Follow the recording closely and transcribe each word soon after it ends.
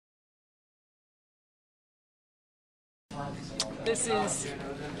This is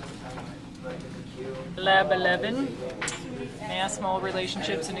Lab 11, mass mole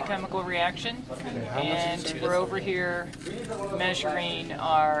relationships in a chemical reaction, and we're over here measuring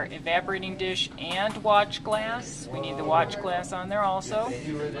our evaporating dish and watch glass. We need the watch glass on there also,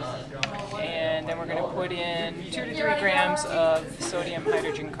 and then we're going to put in 2 to 3 grams of sodium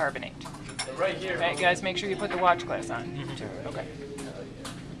hydrogen carbonate. Right, guys, make sure you put the watch glass on. Okay.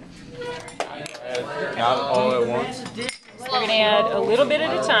 Not all at once. We're going to add a little bit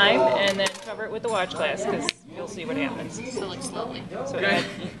at a time and then cover it with the watch glass because you'll see what happens. So like slowly. So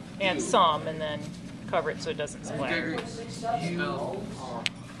add some and then cover it so it doesn't splatter. I know,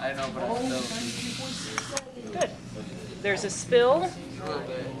 but I spilled. Good. There's a spill,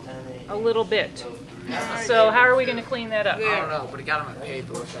 a little bit. So how are we going to clean that up? I don't know, but it got on my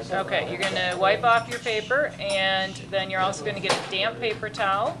paper. Okay, you're going to wipe off your paper, and then you're also going to get a damp paper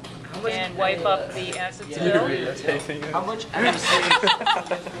towel and wipe up the acid spill. How much acid?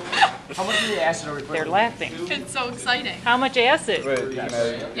 How much of the acid are we putting? They're laughing. It's so exciting. How much acid? Wait,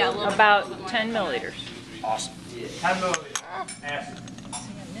 Yeah, a little bit. About 10 milliliters. Awesome. 10 milliliters. Acid.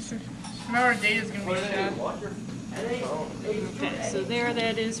 Remember, Data's gonna be sad. Okay, so there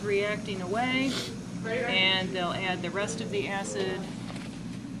that is reacting away, and they'll add the rest of the acid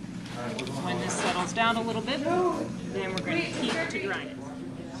when this settles down a little bid. Then we're going to heat to dryness.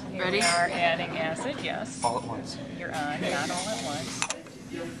 Here Ready? we are adding acid, yes. all at once. You're on, not all at once.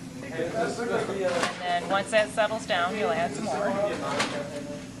 And then once that settles down, you'll add some more.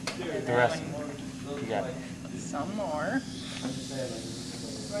 The rest. You got it. Some more.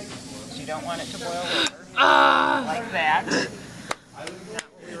 You don't want it to boil over. Like that.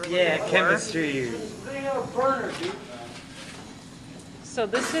 Yeah, chemistry. So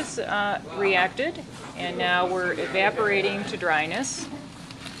this is reacted, and now we're evaporating to dryness.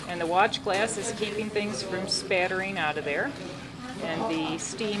 And the watch glass is keeping things from spattering out of there. And the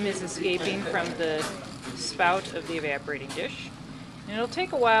steam is escaping from the spout of the evaporating dish. And it'll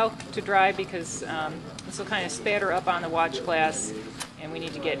take a while to dry because this will kind of spatter up on the watch glass, and we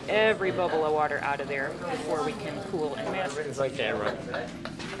need to get every bubble of water out of there before we can cool and mask it. It's like camera.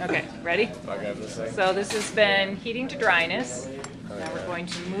 Okay, ready? I got this thing. So this has been heating to dryness. Now we're going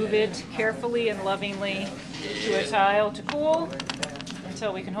to move it carefully and lovingly to a tile to cool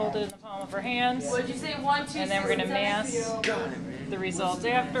until we can hold it in the palm of our hands. What'd you say? 1, 2, And then we're going to mask the results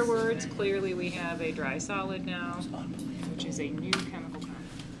afterwards. Clearly we have a dry solid now, which is a new chemical compound.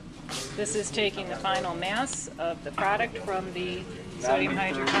 This is taking the final mass of the product from the sodium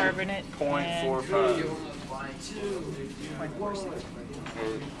hydrocarbonate and 0.45.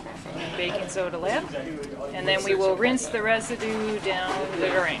 baking soda left, and then we will rinse the residue down the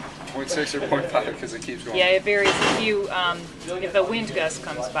drain. 0.6 or 0.5 because it keeps going. Yeah, it varies. If a wind gust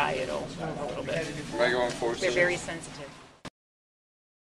comes by, it'll move a little bit. Am I going forward? They're very sensitive.